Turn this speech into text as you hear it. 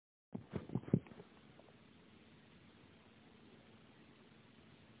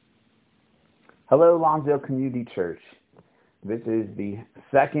Hello, Lonsdale Community Church. This is the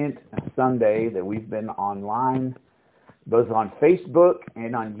second Sunday that we've been online, both on Facebook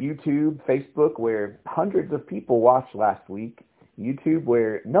and on YouTube. Facebook, where hundreds of people watched last week. YouTube,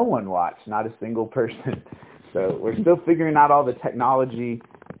 where no one watched, not a single person. So we're still figuring out all the technology,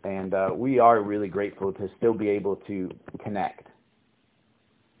 and we are really grateful to still be able to connect.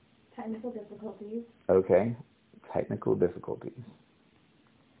 Technical difficulties. Okay, technical difficulties.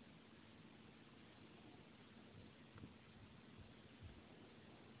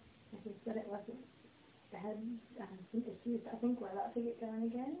 He said it wasn't. They had some issues. I think we're about to get going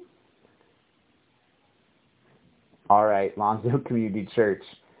again. All right, Lonsdale Community Church,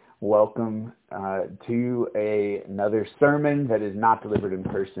 welcome to another sermon that is not delivered in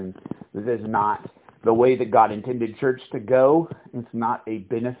person. This is not the way that God intended church to go. It's not a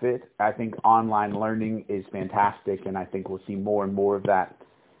benefit. I think online learning is fantastic, and I think we'll see more and more of that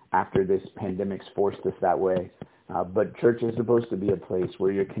after this pandemic's forced us that way. But church is supposed to be a place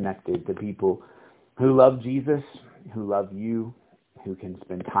where you're connected to people who love Jesus, who love you, who can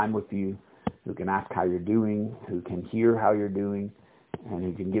spend time with you, who can ask how you're doing, who can hear how you're doing, and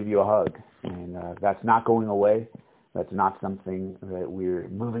who can give you a hug. And that's not going away. That's not something that we're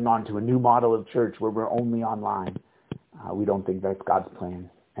moving on to a new model of church where we're only online. We don't think that's God's plan.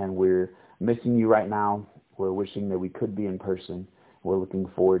 And we're missing you right now. We're wishing that we could be in person. We're looking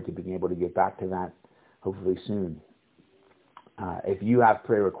forward to being able to get back to that hopefully soon. If you have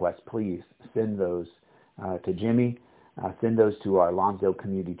prayer requests, please send those to Jimmy. Send those to our Lonsdale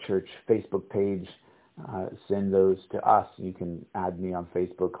Community Church Facebook page. Send those to us. You can add me on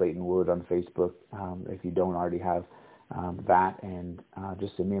Facebook, Clayton Wood on Facebook, if you don't already have that, and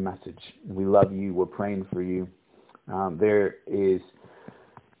just send me a message. We love you. We're praying for you. There is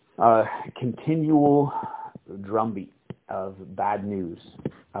a continual drumbeat of bad news,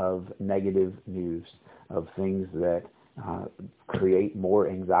 of negative news, of things that create more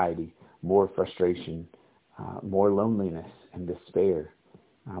anxiety, more frustration, more loneliness and despair.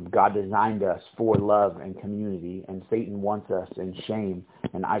 God designed us for love and community, and Satan wants us in shame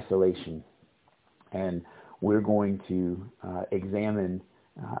and isolation. And we're going to examine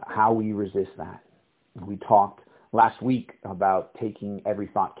how we resist that. We talked last week about taking every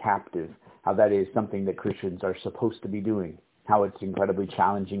thought captive, how that is something that Christians are supposed to be doing, how it's incredibly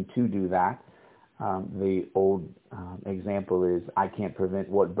challenging to do that. The old example is, I can't prevent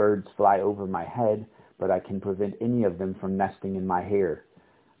what birds fly over my head, but I can prevent any of them from nesting in my hair.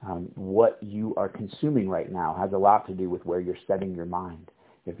 What you are consuming right now has a lot to do with where you're setting your mind.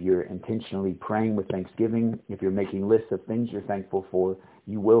 If you're intentionally praying with thanksgiving, if you're making lists of things you're thankful for,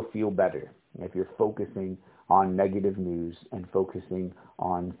 you will feel better. If you're focusing on negative news and focusing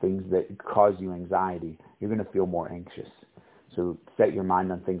on things that cause you anxiety, you're going to feel more anxious. So set your mind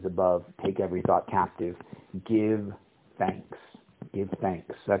on things above. Take every thought captive. Give thanks. Give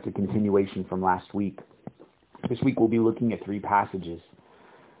thanks. That's a continuation from last week. This week we'll be looking at 3 passages.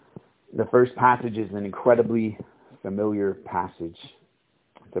 The first passage is an incredibly familiar passage.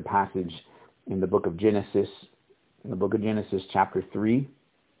 It's a passage in the book of Genesis. In the book of Genesis, chapter 3,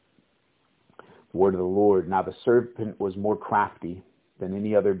 the word of the Lord. Now the serpent was more crafty than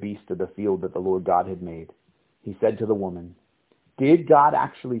any other beast of the field that the Lord God had made. He said to the woman, "Did God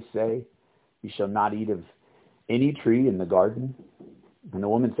actually say, 'You shall not eat of any tree in the garden'?" And the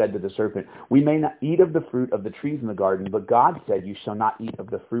woman said to the serpent, "We may not eat of the fruit of the trees in the garden, but God said, 'You shall not eat of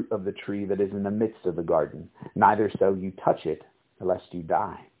the fruit of the tree that is in the midst of the garden, neither shall you touch it, lest you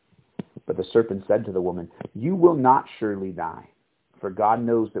die.' But the serpent said to the woman, 'You will not surely die, for God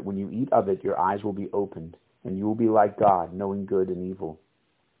knows that when you eat of it, your eyes will be opened, and you will be like God, knowing good and evil.'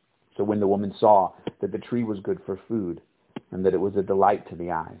 So when the woman saw that the tree was good for food, and that it was a delight to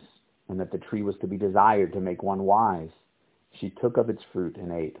the eyes, and that the tree was to be desired to make one wise, she took of its fruit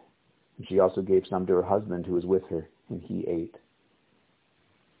and ate. And she also gave some to her husband who was with her, and he ate."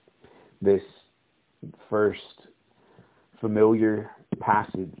 This first familiar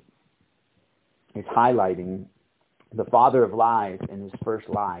passage is highlighting the father of lies and his first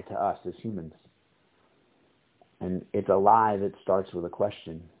lie to us as humans. And it's a lie that starts with a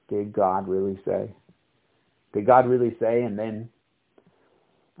question. Did God really say? Did God really say? And then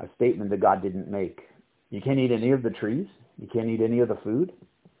a statement that God didn't make. You can't eat any of the trees. You can't eat any of the food.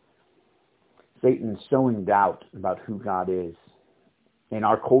 Satan's sowing doubt about who God is. In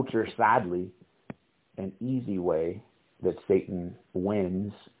our culture, sadly, an easy way that Satan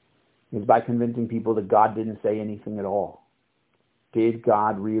wins is by convincing people that God didn't say anything at all. Did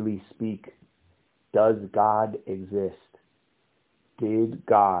God really speak? Does God exist? Did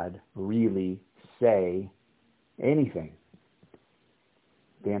God really say anything?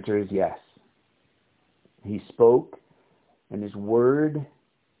 The answer is yes. He spoke, and his word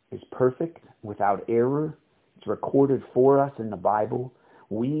is perfect, without error. It's recorded for us in the Bible.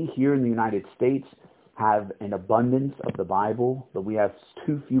 We here in the United States have an abundance of the Bible, but we have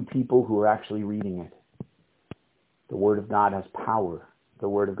too few people who are actually reading it. The Word of God has power. The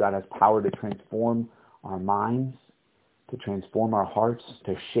Word of God has power to transform our minds, to transform our hearts,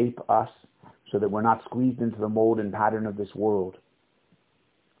 to shape us so that we're not squeezed into the mold and pattern of this world.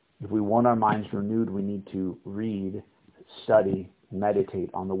 If we want our minds renewed, we need to read, study, meditate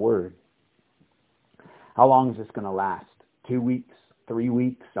on the Word. How long is this going to last? 2 weeks, 3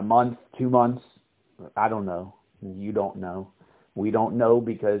 weeks, a month, 2 months? I don't know. You don't know. We don't know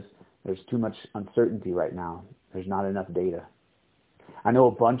because there's too much uncertainty right now. There's not enough data. I know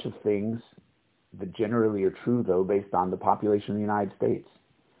a bunch of things that generally are true, though, based on the population of the United States.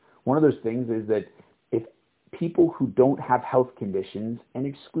 One of those things is that if people who don't have health conditions, and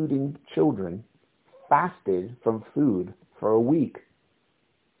excluding children, fasted from food for a week,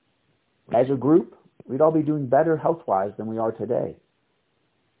 as a group, we'd all be doing better health-wise than we are today.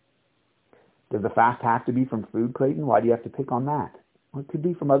 Does the fast have to be from food, Clayton? Why do you have to pick on that? Well, it could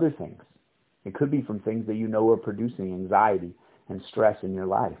be from other things. It could be from things that you know are producing anxiety and stress in your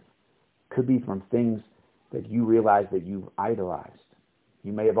life. It could be from things that you realize that you've idolized.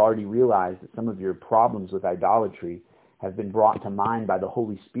 You may have already realized that some of your problems with idolatry have been brought to mind by the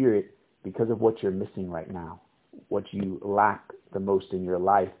Holy Spirit because of what you're missing right now, what you lack the most in your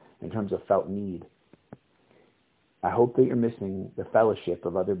life in terms of felt need. I hope that you're missing the fellowship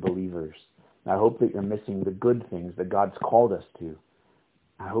of other believers. I hope that you're missing the good things that God's called us to.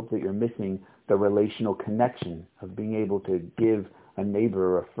 I hope that you're missing the relational connection of being able to give a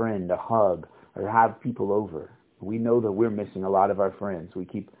neighbor or a friend a hug or have people over. We know that we're missing a lot of our friends. We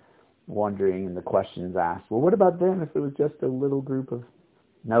keep wondering, and the questions asked, well, what about them if it was just a little group of...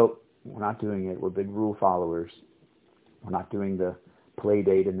 Nope, we're not doing it. We're big rule followers. We're not doing the play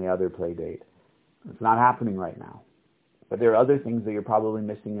date and the other play date. It's not happening right now. But there are other things that you're probably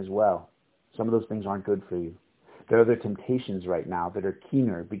missing as well. Some of those things aren't good for you. There are other temptations right now that are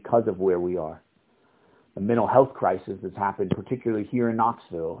keener because of where we are. The mental health crisis that's happened, particularly here in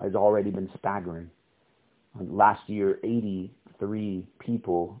Knoxville, has already been staggering. Last year, 83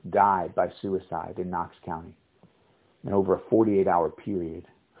 people died by suicide in Knox County. And over a 48-hour period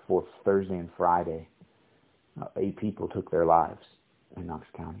for Thursday and Friday, 8 people took their lives in Knox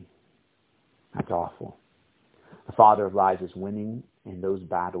County. That's awful. The father of lies is winning in those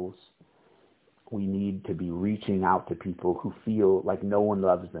battles. We need to be reaching out to people who feel like no one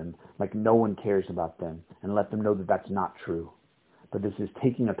loves them, like no one cares about them, and let them know that that's not true. But this is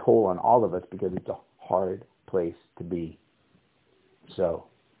taking a toll on all of us because it's a hard place to be. So,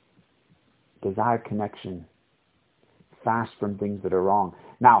 desire connection. Fast from things that are wrong.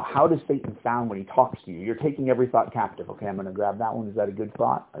 Now, how does Satan sound when he talks to you? You're taking every thought captive. Okay, I'm going to grab that one. Is that a good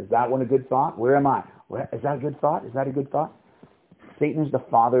thought? Is that one a good thought? Where am I? Is that a good thought? Is that a good thought? Satan is the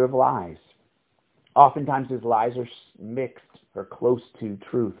father of lies. Oftentimes his lies are mixed or close to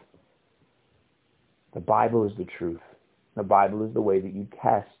truth. The Bible is the truth. The Bible is the way that you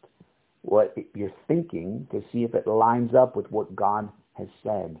test what you're thinking to see if it lines up with what God has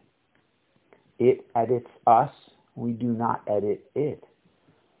said. It edits us. We do not edit it.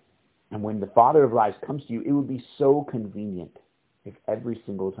 And when the father of lies comes to you, it would be so convenient if every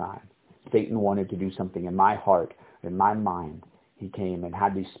single time Satan wanted to do something in my heart, in my mind, he came and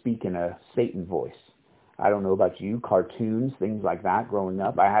had to speak in a Satan voice. I don't know about you, cartoons, things like that growing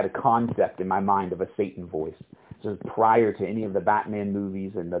up. I had a concept in my mind of a Satan voice. This was prior to any of the Batman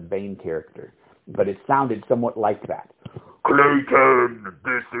movies and the Bane character. But it sounded somewhat like that. Clayton,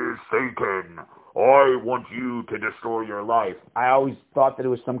 this is Satan. I want you to destroy your life. I always thought that it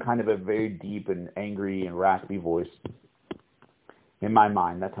was some kind of a very deep and angry and raspy voice. In my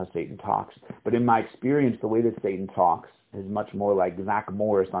mind, that's how Satan talks. But in my experience, the way that Satan talks is much more like Zach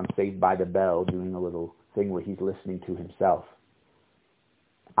Morris on Saved by the Bell doing a little thing where he's listening to himself.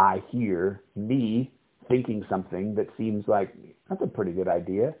 I hear me thinking something that seems like, that's a pretty good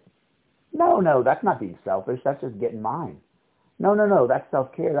idea. No, that's not being selfish. That's just getting mine. No, that's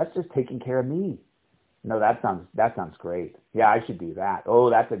self-care. That's just taking care of me. No, that sounds great. Yeah, I should do that. Oh,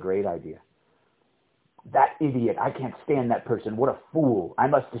 that's a great idea. That idiot, I can't stand that person. What a fool. I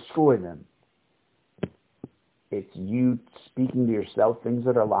must destroy them. It's you speaking to yourself things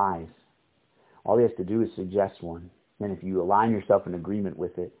that are lies. All he has to do is suggest one. And if you align yourself in agreement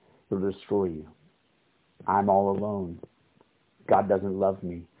with it, it'll destroy you. I'm all alone. God doesn't love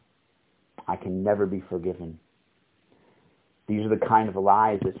me. I can never be forgiven. These are the kind of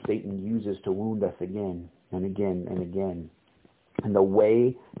lies that Satan uses to wound us again and again and again. And the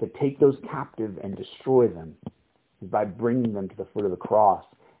way to take those captive and destroy them is by bringing them to the foot of the cross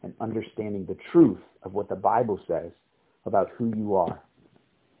and understanding the truth of what the Bible says about who you are.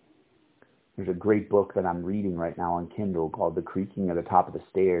 There's a great book that I'm reading right now on Kindle called The Creaking of the Top of the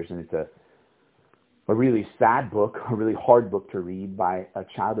Stairs, and it's a really sad book, a really hard book to read by a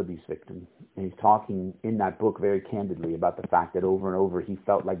child abuse victim. And he's talking in that book very candidly about the fact that over and over he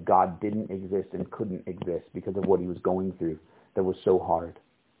felt like God didn't exist and couldn't exist because of what he was going through that was so hard.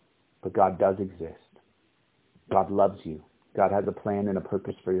 But God does exist. God loves you. God has a plan and a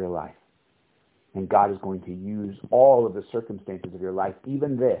purpose for your life. And God is going to use all of the circumstances of your life,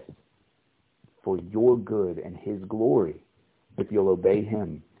 even this, for your good and his glory, if you'll obey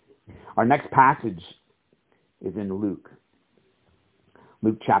him. Our next passage is in Luke.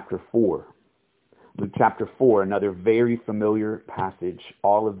 Luke chapter 4. Luke chapter 4, another very familiar passage.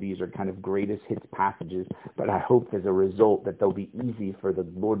 All of these are kind of greatest hits passages, but I hope as a result that they'll be easy for the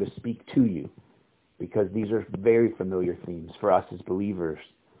Lord to speak to you, because these are very familiar themes for us as believers.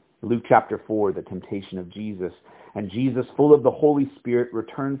 Luke chapter 4, the temptation of Jesus. And Jesus, full of the Holy Spirit,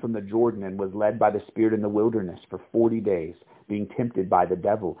 returned from the Jordan and was led by the Spirit in the wilderness for 40 days, being tempted by the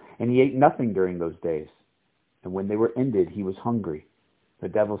devil. And he ate nothing during those days. And when they were ended, he was hungry. The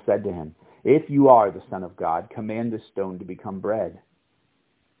devil said to him, "If you are the Son of God, command this stone to become bread."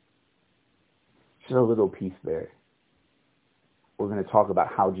 Just a little piece there. We're going to talk about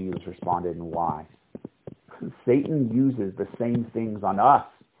how Jesus responded and why. Satan uses the same things on us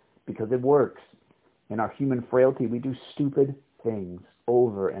because it works. In our human frailty, we do stupid things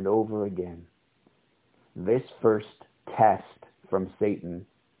over and over again. This first test from Satan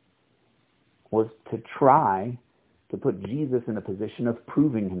was to try to put Jesus in a position of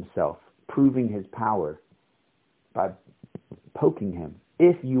proving himself, proving his power by poking him.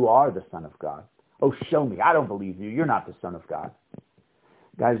 If you are the Son of God. Oh, show me. I don't believe you. You're not the Son of God.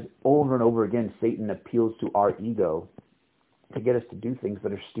 Guys, over and over again, Satan appeals to our ego to get us to do things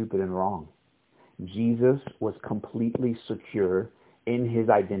that are stupid and wrong. Jesus was completely secure in his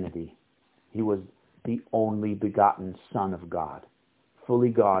identity. He was the only begotten Son of God, fully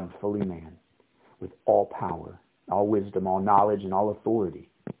God, fully man, with all power, all wisdom, all knowledge, and all authority,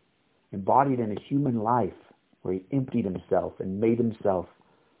 embodied in a human life where he emptied himself and made himself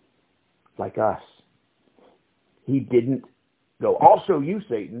like us. He didn't go, "I'll show you,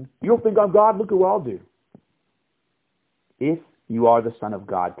 Satan. You don't think I'm God? Look at what I'll do." If you are the Son of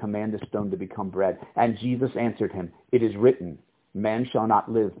God, command the stone to become bread. And Jesus answered him, "It is written, man shall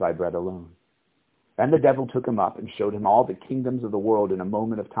not live by bread alone." And the devil took him up and showed him all the kingdoms of the world in a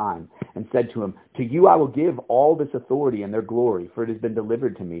moment of time, and said to him, "To you I will give all this authority and their glory, for it has been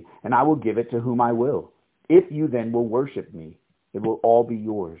delivered to me, and I will give it to whom I will. If you then will worship me, it will all be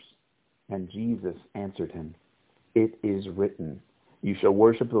yours." And Jesus answered him, "It is written, you shall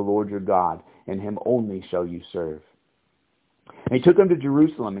worship the Lord your God, and him only shall you serve." And he took him to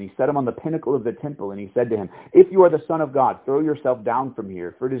Jerusalem, and he set him on the pinnacle of the temple, and he said to him, "If you are the Son of God, throw yourself down from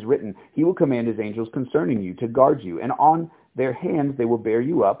here, for it is written, he will command his angels concerning you to guard you, and on their hands they will bear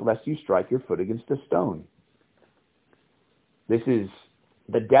you up, lest you strike your foot against a stone." This is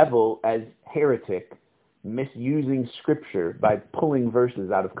the devil as heretic misusing Scripture by pulling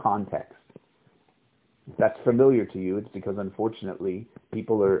verses out of context. If that's familiar to you, it's because unfortunately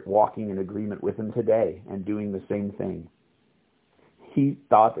people are walking in agreement with him today and doing the same thing. He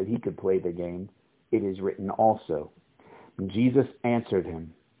thought that he could play the game. It is written also. And Jesus answered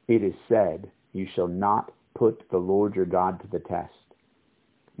him, "It is said, you shall not put the Lord your God to the test."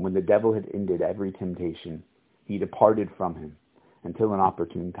 When the devil had ended every temptation, he departed from him until an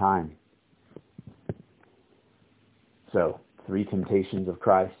opportune time. So, 3 temptations of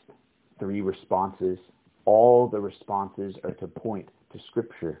Christ, 3 responses. All the responses are to point to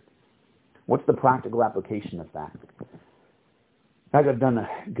Scripture. What's the practical application of that? Guys, I've done a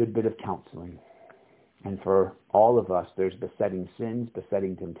good bit of counseling. And for all of us, there's besetting sins,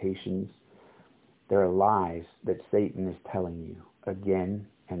 besetting temptations. There are lies that Satan is telling you again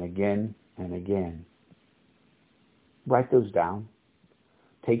and again and again. Write those down.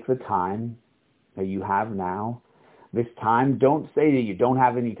 Take the time that you have now. This time, don't say that you don't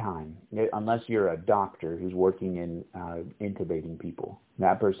have any time, unless you're a doctor who's working in intubating people.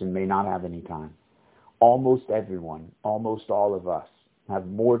 That person may not have any time. Almost everyone, almost all of us, have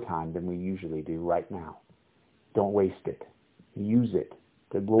more time than we usually do right now. Don't waste it. Use it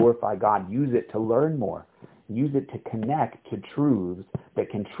to glorify God. Use it to learn more. Use it to connect to truths that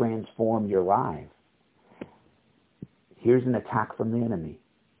can transform your life. Here's an attack from the enemy.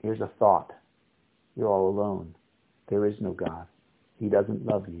 Here's a thought. You're all alone. There is no God. He doesn't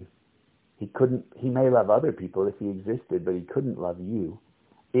love you. He may love other people if he existed, but he couldn't love you.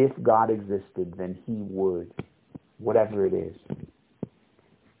 If God existed, then he would, whatever it is.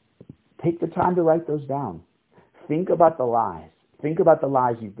 Take the time to write those down. Think about the lies. Think about the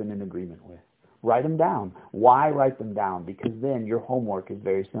lies you've been in agreement with. Write them down. Why write them down? Because then your homework is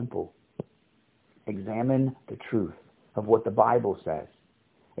very simple. Examine the truth of what the Bible says.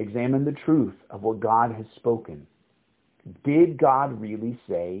 Examine the truth of what God has spoken. Did God really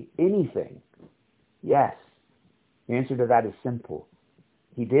say anything? Yes. The answer to that is simple.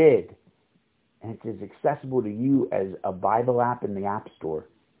 He did. And it's as accessible to you as a Bible app in the App Store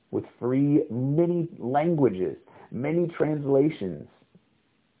with free, many languages, many translations.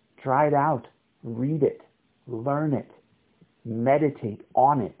 Try it out. Read it. Learn it. Meditate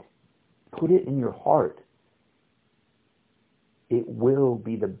on it. Put it in your heart. It will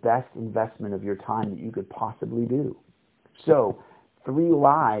be the best investment of your time that you could possibly do. So, 3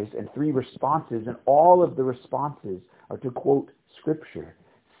 lies and 3 responses, and all of the responses are to quote Scripture.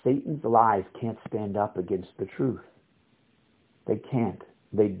 Satan's lies can't stand up against the truth. They can't.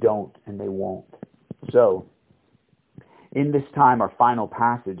 They don't, and they won't. So, in this time, our final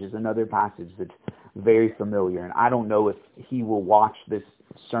passage is another passage that's very familiar. And I don't know if he will watch this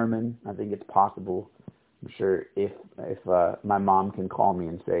sermon. I think it's possible. I'm sure if my mom can call me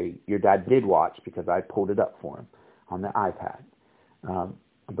and say, your dad did watch because I pulled it up for him on the iPad.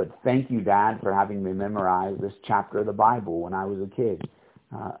 But thank you, Dad, for having me memorize this chapter of the Bible when I was a kid.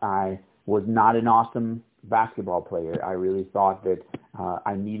 I was not an awesome basketball player. I really thought that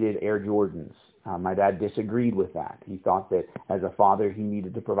I needed Air Jordans. My dad disagreed with that. He thought that as a father, he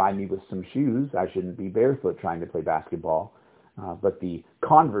needed to provide me with some shoes. I shouldn't be barefoot trying to play basketball. But the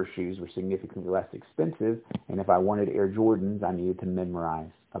Converse shoes were significantly less expensive, and if I wanted Air Jordans, I needed to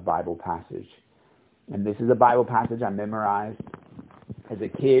memorize a Bible passage. And this is a Bible passage I memorized as a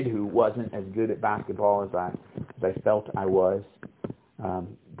kid who wasn't as good at basketball as I felt I was.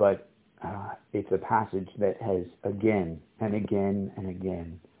 But it's a passage that has again and again and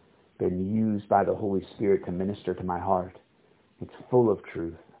again been used by the Holy Spirit to minister to my heart. It's full of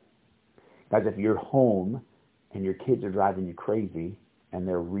truth. Guys, if you're home and your kids are driving you crazy and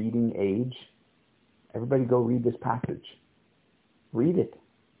they're reading age, everybody go read this passage. Read it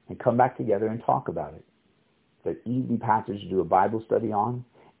and come back together and talk about it. It's an easy passage to do a Bible study on.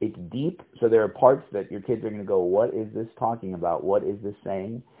 It's deep, so there are parts that your kids are going to go, what is this talking about? What is this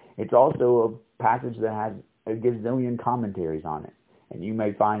saying? It's also a passage that has a gazillion commentaries on it, and you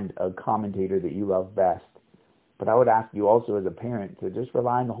may find a commentator that you love best. But I would ask you also as a parent to just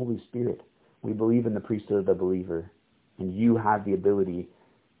rely on the Holy Spirit. We believe in the priesthood of the believer, and you have the ability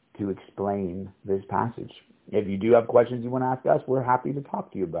to explain this passage. If you do have questions you want to ask us, we're happy to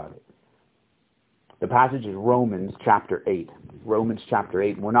talk to you about it. The passage is Romans chapter 8. Romans chapter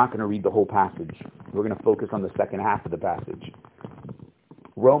 8. We're not going to read the whole passage. We're going to focus on the second half of the passage.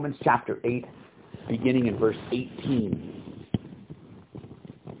 Romans chapter 8, beginning in verse 18.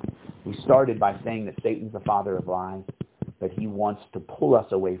 We started by saying that Satan's the father of lies, that he wants to pull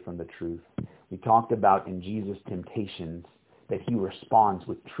us away from the truth. We talked about in Jesus' temptations that he responds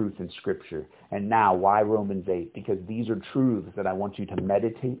with truth in Scripture. And now, why Romans 8? Because these are truths that I want you to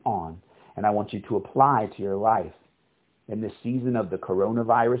meditate on, and I want you to apply to your life in this season of the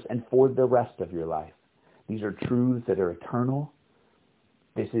coronavirus and for the rest of your life. These are truths that are eternal.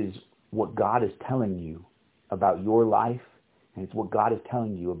 This is what God is telling you about your life, and it's what God is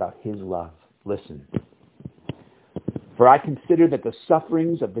telling you about his love. Listen. For I consider that the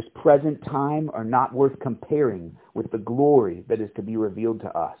sufferings of this present time are not worth comparing with the glory that is to be revealed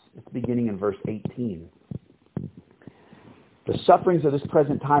to us. It's beginning in verse 18. The sufferings of this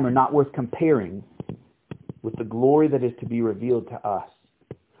present time are not worth comparing with the glory that is to be revealed to us.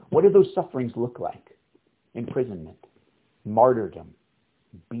 What do those sufferings look like? Imprisonment, martyrdom,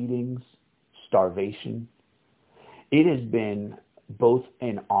 beatings, starvation. It has been both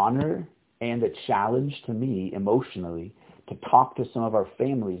an honor and a challenge to me emotionally to talk to some of our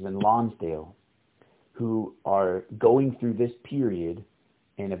families in Lonsdale who are going through this period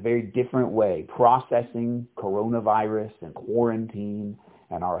in a very different way, processing coronavirus and quarantine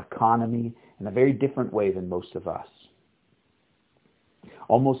and our economy in a very different way than most of us.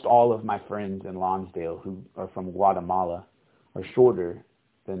 Almost all of my friends in Lonsdale who are from Guatemala are shorter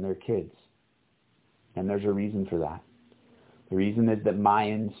than their kids. And there's a reason for that. The reason is that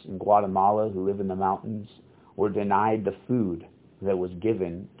Mayans in Guatemala who live in the mountains were denied the food that was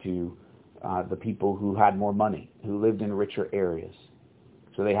given to the people who had more money, who lived in richer areas.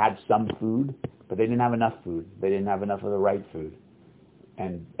 So they had some food, but they didn't have enough food. They didn't have enough of the right food.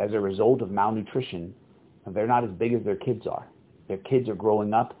 And as a result of malnutrition, they're not as big as their kids are. Their kids are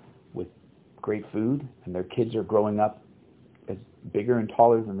growing up with great food, and their kids are growing up as bigger and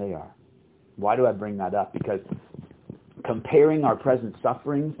taller than they are. Why do I bring that up? Because comparing our present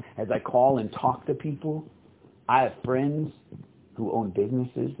sufferings, as I call and talk to people, I have friends who own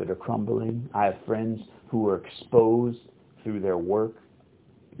businesses that are crumbling. I have friends who are exposed through their work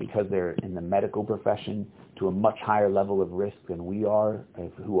because they're in the medical profession to a much higher level of risk than we are,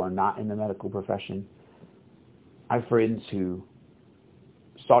 who are not in the medical profession. I have friends who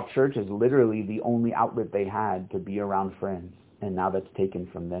saw church as literally the only outlet they had to be around friends, and now that's taken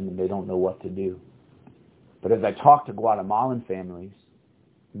from them and they don't know what to do. But as I talk to Guatemalan families,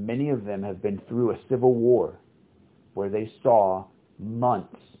 many of them have been through a civil war where they saw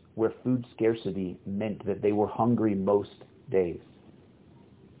months where food scarcity meant that they were hungry most days.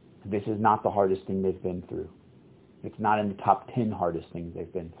 This is not the hardest thing they've been through. It's not in the top 10 hardest things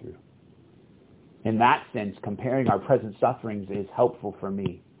they've been through. In that sense, comparing our present sufferings is helpful for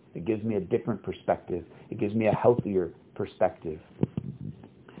me. It gives me a different perspective. It gives me a healthier perspective.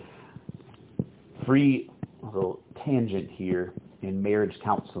 Free little tangent here in marriage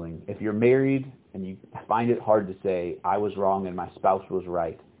counseling. If you're married and you find it hard to say, I was wrong and my spouse was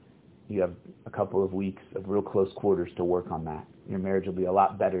right, you have a couple of weeks of real close quarters to work on that. Your marriage will be a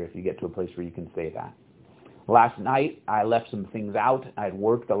lot better if you get to a place where you can say that. Last night, I left some things out. I had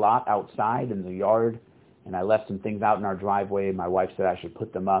worked a lot outside in the yard, and I left some things out in our driveway. My wife said I should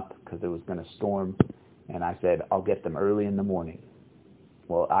put them up because it was going to storm, and I said, I'll get them early in the morning.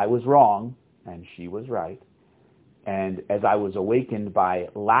 Well, I was wrong, and she was right. And as I was awakened by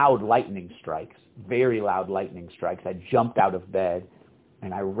loud lightning strikes, very loud lightning strikes, I jumped out of bed,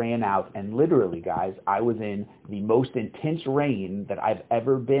 and I ran out, and literally, guys, I was in the most intense rain that I've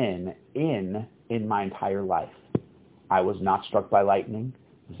ever been in my entire life. I was not struck by lightning.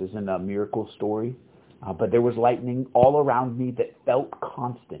 This isn't a miracle story. But there was lightning all around me that felt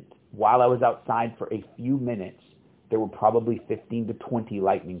constant. While I was outside for a few minutes, there were probably 15 to 20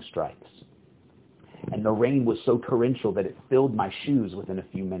 lightning strikes. And the rain was so torrential that it filled my shoes within a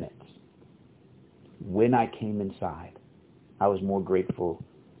few minutes. When I came inside, I was more grateful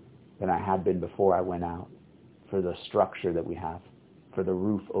than I had been before I went out for the structure that we have, for the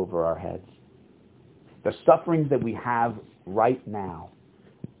roof over our heads. The sufferings that we have right now,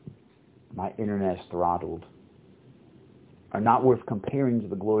 my internet is throttled, are not worth comparing to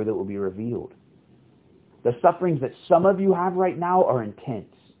the glory that will be revealed. The sufferings that some of you have right now are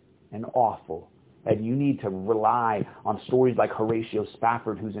intense and awful, and you need to rely on stories like Horatio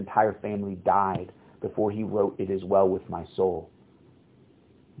Spafford, whose entire family died before he wrote It Is Well With My Soul.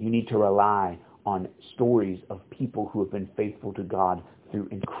 You need to rely on stories of people who have been faithful to God through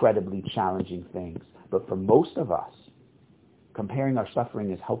incredibly challenging things. But for most of us, comparing our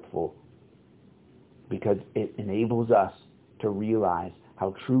suffering is helpful because it enables us to realize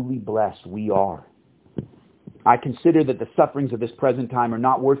how truly blessed we are. I consider that the sufferings of this present time are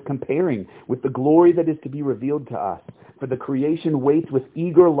not worth comparing with the glory that is to be revealed to us. For the creation waits with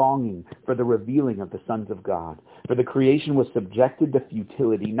eager longing for the revealing of the sons of God. For the creation was subjected to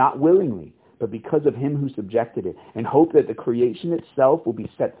futility, not willingly, but because of him who subjected it, and hope that the creation itself will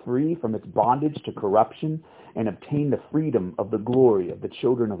be set free from its bondage to corruption and obtain the freedom of the glory of the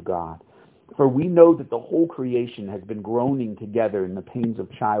children of God. For we know that the whole creation has been groaning together in the pains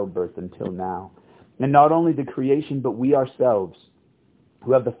of childbirth until now. And not only the creation, but we ourselves,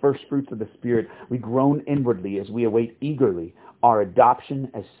 who have the first fruits of the Spirit, we groan inwardly as we await eagerly our adoption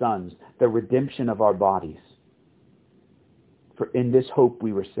as sons, the redemption of our bodies. For in this hope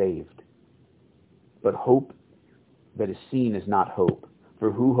we were saved. But hope that is seen is not hope.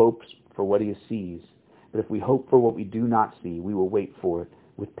 For who hopes for what he sees? But if we hope for what we do not see, we will wait for it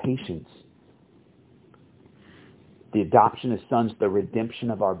with patience. The adoption as sons, the redemption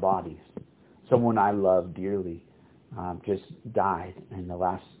of our bodies. Someone I love dearly just died in the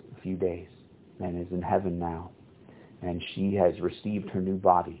last few days and is in heaven now. And she has received her new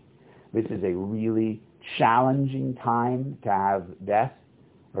body. This is a really challenging time to have death,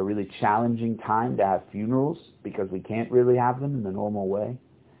 a really challenging time to have funerals because we can't really have them in the normal way,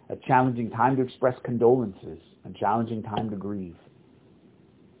 a challenging time to express condolences, a challenging time to grieve.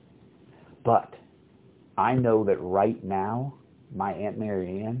 But I know that right now, my Aunt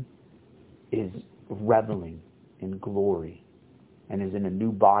Mary Ann is reveling in glory and is in a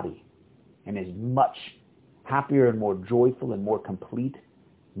new body and is much happier and more joyful and more complete,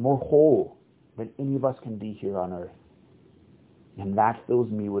 more whole than any of us can be here on earth. And that fills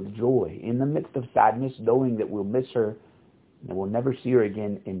me with joy in the midst of sadness, knowing that we'll miss her and we'll never see her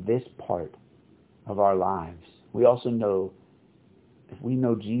again in this part of our lives. We also know, if we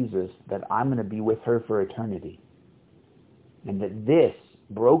know Jesus, that I'm going to be with her for eternity. And that this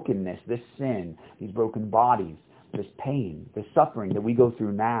brokenness, this sin, these broken bodies, this pain, this suffering that we go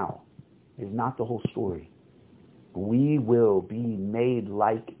through now is not the whole story. We will be made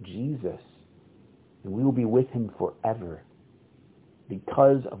like Jesus, and we will be with him forever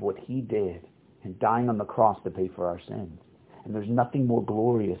because of what he did and dying on the cross to pay for our sins. And there's nothing more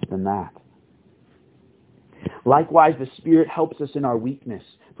glorious than that. Likewise, the Spirit helps us in our weakness,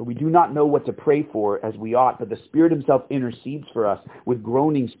 for we do not know what to pray for as we ought, but the Spirit himself intercedes for us with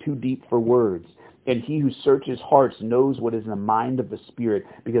groanings too deep for words. And he who searches hearts knows what is in the mind of the Spirit,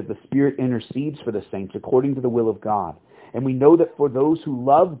 because the Spirit intercedes for the saints according to the will of God. And we know that for those who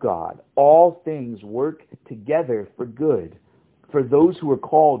love God, all things work together for good, for those who are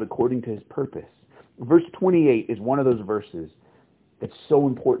called according to his purpose. Verse 28 is one of those verses that's so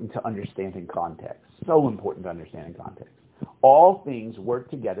important to understand in context. So important to understand in context. All things work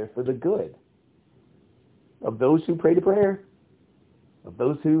together for the good of those who pray the prayer, of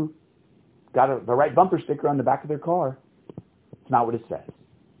those who got the right bumper sticker on the back of their car. It's not what it says.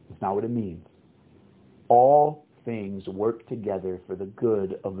 It's not what it means. All things work together for the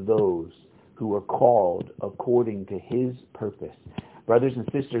good of those who are called according to his purpose. Brothers and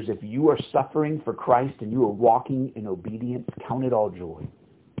sisters, if you are suffering for Christ and you are walking in obedience, count it all joy.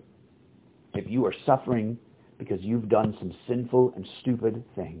 If you are suffering because you've done some sinful and stupid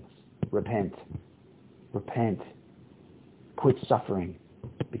things, repent. Repent. Quit suffering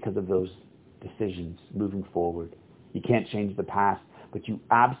because of those decisions moving forward. You can't change the past, but you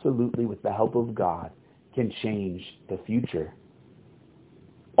absolutely, with the help of God, can change the future.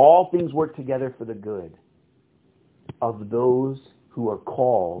 All things work together for the good of those who are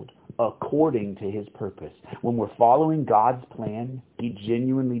called according to his purpose. When we're following God's plan, he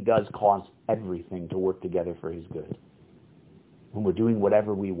genuinely does cause everything to work together for his good. When we're doing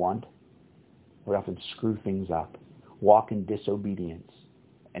whatever we want, we often screw things up, walk in disobedience,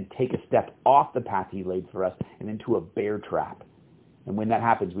 and take a step off the path he laid for us and into a bear trap. And when that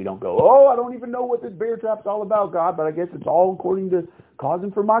happens, we don't go, oh, I don't even know what this bear trap's all about, God, but I guess it's all according to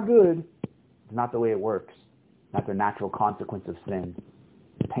causing for my good. It's not the way it works. Not the natural consequence of sin.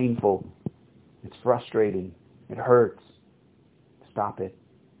 It's painful. It's frustrating. It hurts. Stop it.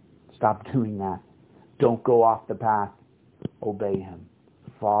 Stop doing that. Don't go off the path. Obey him.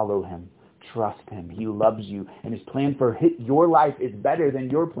 Follow him. Trust him. He loves you. And his plan for your life is better than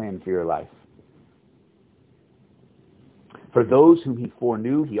your plan for your life. For those whom he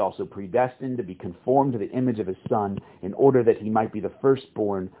foreknew, he also predestined to be conformed to the image of his Son, in order that he might be the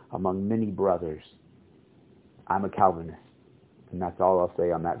firstborn among many brothers. I'm a Calvinist, and that's all I'll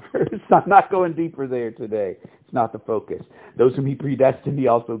say on that verse. I'm not going deeper there today. It's not the focus. Those whom he predestined, he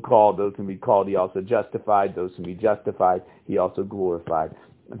also called. Those whom he called, he also justified. Those whom he justified, he also glorified.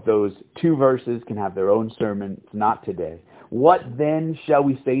 Those two verses can have their own sermon. It's not today. What then shall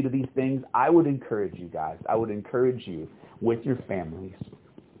we say to these things? I would encourage you guys. I would encourage you with your families.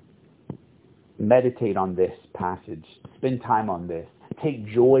 Meditate on this passage. Spend time on this. Take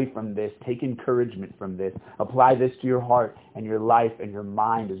joy from this. Take encouragement from this. Apply this to your heart and your life and your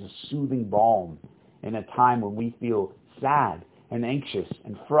mind as a soothing balm in a time when we feel sad and anxious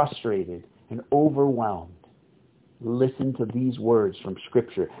and frustrated and overwhelmed. Listen to these words from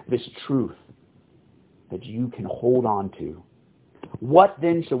Scripture, this truth that you can hold on to. What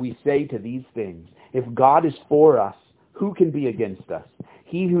then shall we say to these things? If God is for us, who can be against us?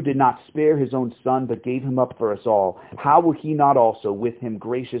 He who did not spare his own Son, but gave him up for us all, how will he not also with him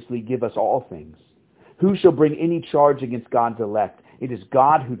graciously give us all things? Who shall bring any charge against God's elect? It is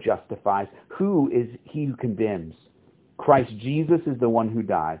God who justifies. Who is he who condemns? Christ Jesus is the one who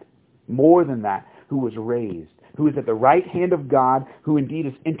died. More than that, who was raised, who is at the right hand of God, who indeed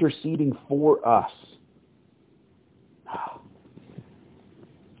is interceding for us.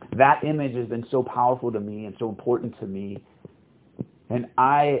 That image has been so powerful to me and so important to me. And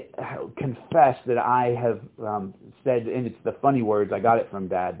I confess that I have said, and it's the funny words, I got it from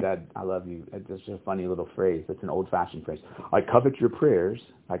Dad. Dad, I love you. It's just a funny little phrase. It's an old-fashioned phrase. I covet your prayers.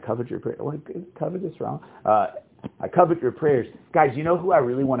 I covet your prayers. Oh, covet is wrong. I covet your prayers. Guys, you know who I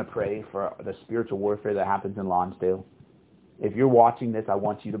really want to pray for the spiritual warfare that happens in Lonsdale? If you're watching this, I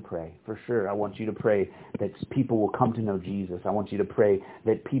want you to pray. For sure, I want you to pray that people will come to know Jesus. I want you to pray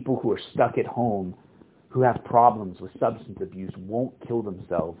that people who are stuck at home, who have problems with substance abuse, won't kill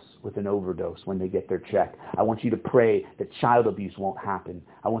themselves with an overdose when they get their check. I want you to pray that child abuse won't happen.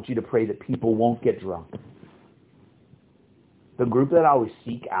 I want you to pray that people won't get drunk. The group that I always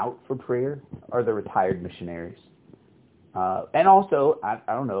seek out for prayer are the retired missionaries. And also, I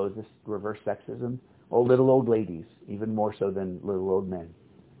don't know, is this reverse sexism? Oh, little old ladies, even more so than little old men.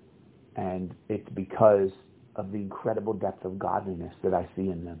 And it's because of the incredible depth of godliness that I see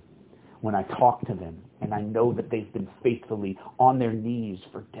in them. When I talk to them and I know that they've been faithfully on their knees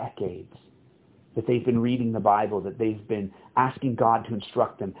for decades, that they've been reading the Bible, that they've been asking God to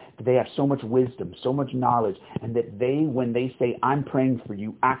instruct them, that they have so much wisdom, so much knowledge, and that they, when they say, I'm praying for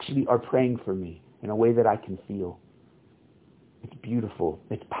you, actually are praying for me in a way that I can feel. It's beautiful,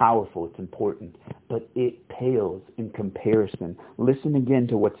 it's powerful, it's important, but it pales in comparison. Listen again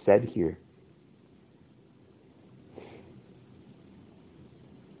to what's said here.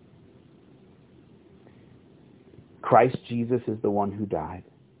 Christ Jesus is the one who died.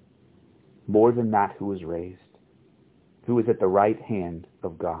 More than that, who was raised, who is at the right hand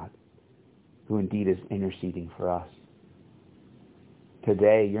of God, who indeed is interceding for us.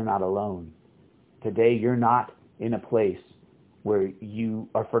 Today, you're not alone. Today, you're not in a place where you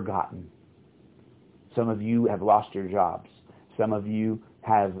are forgotten. Some of you have lost your jobs. Some of you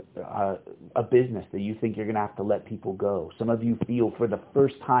have a business that you think you're going to have to let people go. Some of you feel for the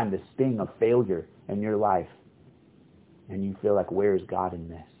first time the sting of failure in your life. And you feel like, where is God in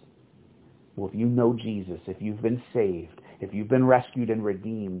this? Well, if you know Jesus, if you've been saved, if you've been rescued and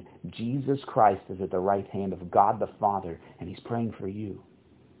redeemed, Jesus Christ is at the right hand of God the Father, and He's praying for you.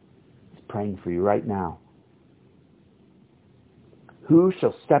 He's praying for you right now. Who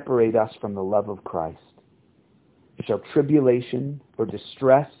shall separate us from the love of Christ? Shall tribulation or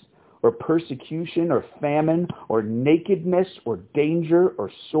distress or persecution or famine or nakedness or danger or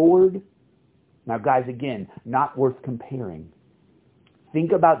sword? Now, guys, again, not worth comparing.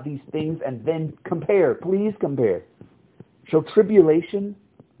 Think about these things and then compare. Please compare. Shall tribulation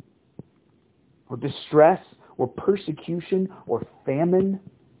or distress or persecution or famine,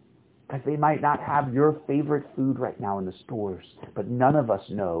 because they might not have your favorite food right now in the stores, but none of us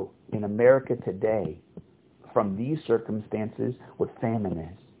know in America today from these circumstances what famine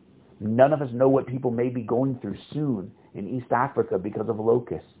is. None of us know what people may be going through soon in East Africa because of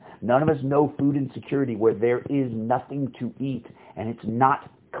locusts. None of us know food insecurity where there is nothing to eat and it's not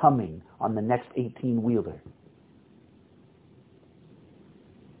coming on the next 18-wheeler.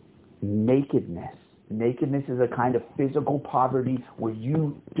 Nakedness. Nakedness is a kind of physical poverty where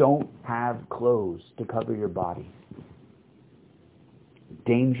you don't have clothes to cover your body.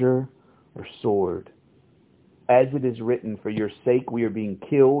 Danger or sword. As it is written, for your sake we are being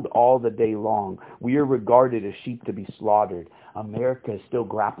killed all the day long. We are regarded as sheep to be slaughtered. America is still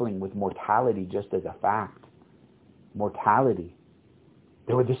grappling with mortality just as a fact. Mortality.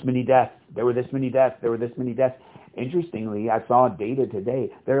 There were this many deaths. There were this many deaths. There were this many deaths. Interestingly, I saw data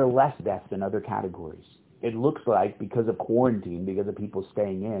today. There are less deaths in other categories. It looks like because of quarantine, because of people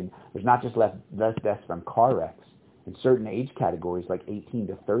staying in, there's not just less deaths from car wrecks. In certain age categories, like 18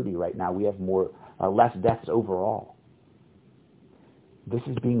 to 30 right now, we have less deaths overall. This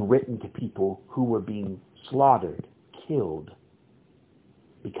is being written to people who were being slaughtered, killed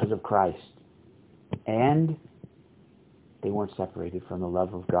because of Christ. And they weren't separated from the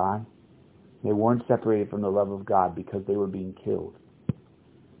love of God. They weren't separated from the love of God because they were being killed.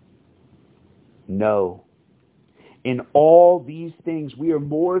 No. In all these things we are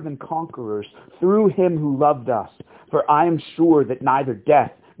more than conquerors through Him who loved us. For I am sure that neither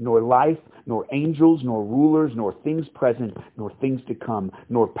death, nor life, nor angels, nor rulers, nor things present, nor things to come,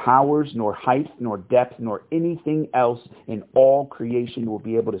 nor powers, nor height, nor depth, nor anything else in all creation will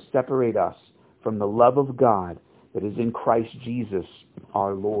be able to separate us from the love of God that is in Christ Jesus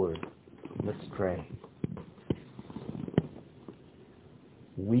our Lord. Let's pray.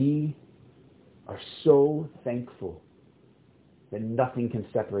 We are so thankful that nothing can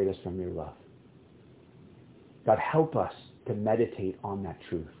separate us from your love. God, help us to meditate on that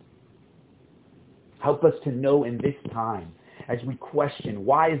truth. Help us to know in this time, as we question,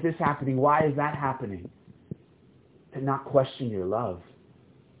 why is this happening? Why is that happening? To not question your love.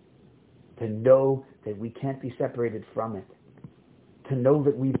 To know that we can't be separated from it. To know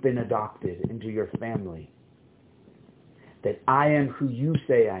that we've been adopted into your family. That I am who you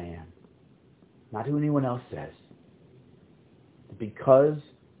say I am. Not who anyone else says. Because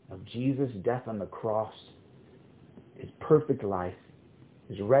of Jesus' death on the cross, His perfect life,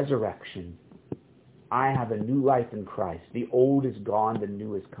 His resurrection, I have a new life in Christ. The old is gone, the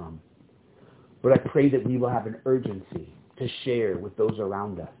new has come. But I pray that we will have an urgency to share with those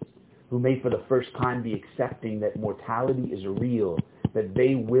around us who may for the first time be accepting that mortality is real, that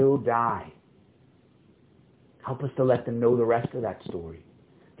they will die. Help us to let them know the rest of that story,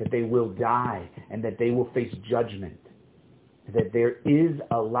 that they will die and that they will face judgment, that there is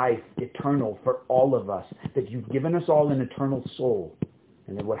a life eternal for all of us, that you've given us all an eternal soul,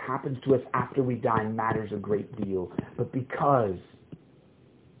 and that what happens to us after we die matters a great deal. But because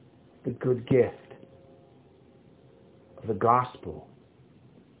the good gift the gospel,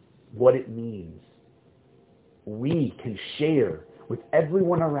 what it means, we can share with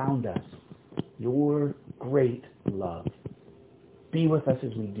everyone around us your great love. Be with us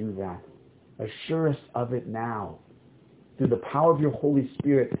as we do that. Assure us of it now. Through the power of your Holy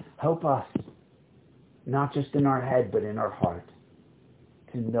Spirit, help us, not just in our head, but in our heart,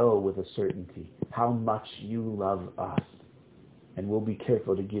 to know with a certainty how much you love us. And we'll be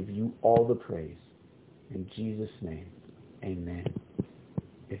careful to give you all the praise. In Jesus' name, amen.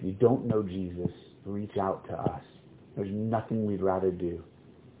 If you don't know Jesus, reach out to us. There's nothing we'd rather do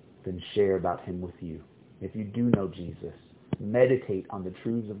than share about him with you. If you do know Jesus, meditate on the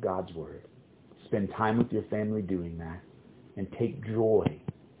truths of God's word. Spend time with your family doing that. And take joy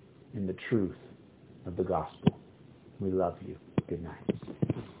in the truth of the gospel. We love you. Good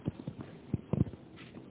night.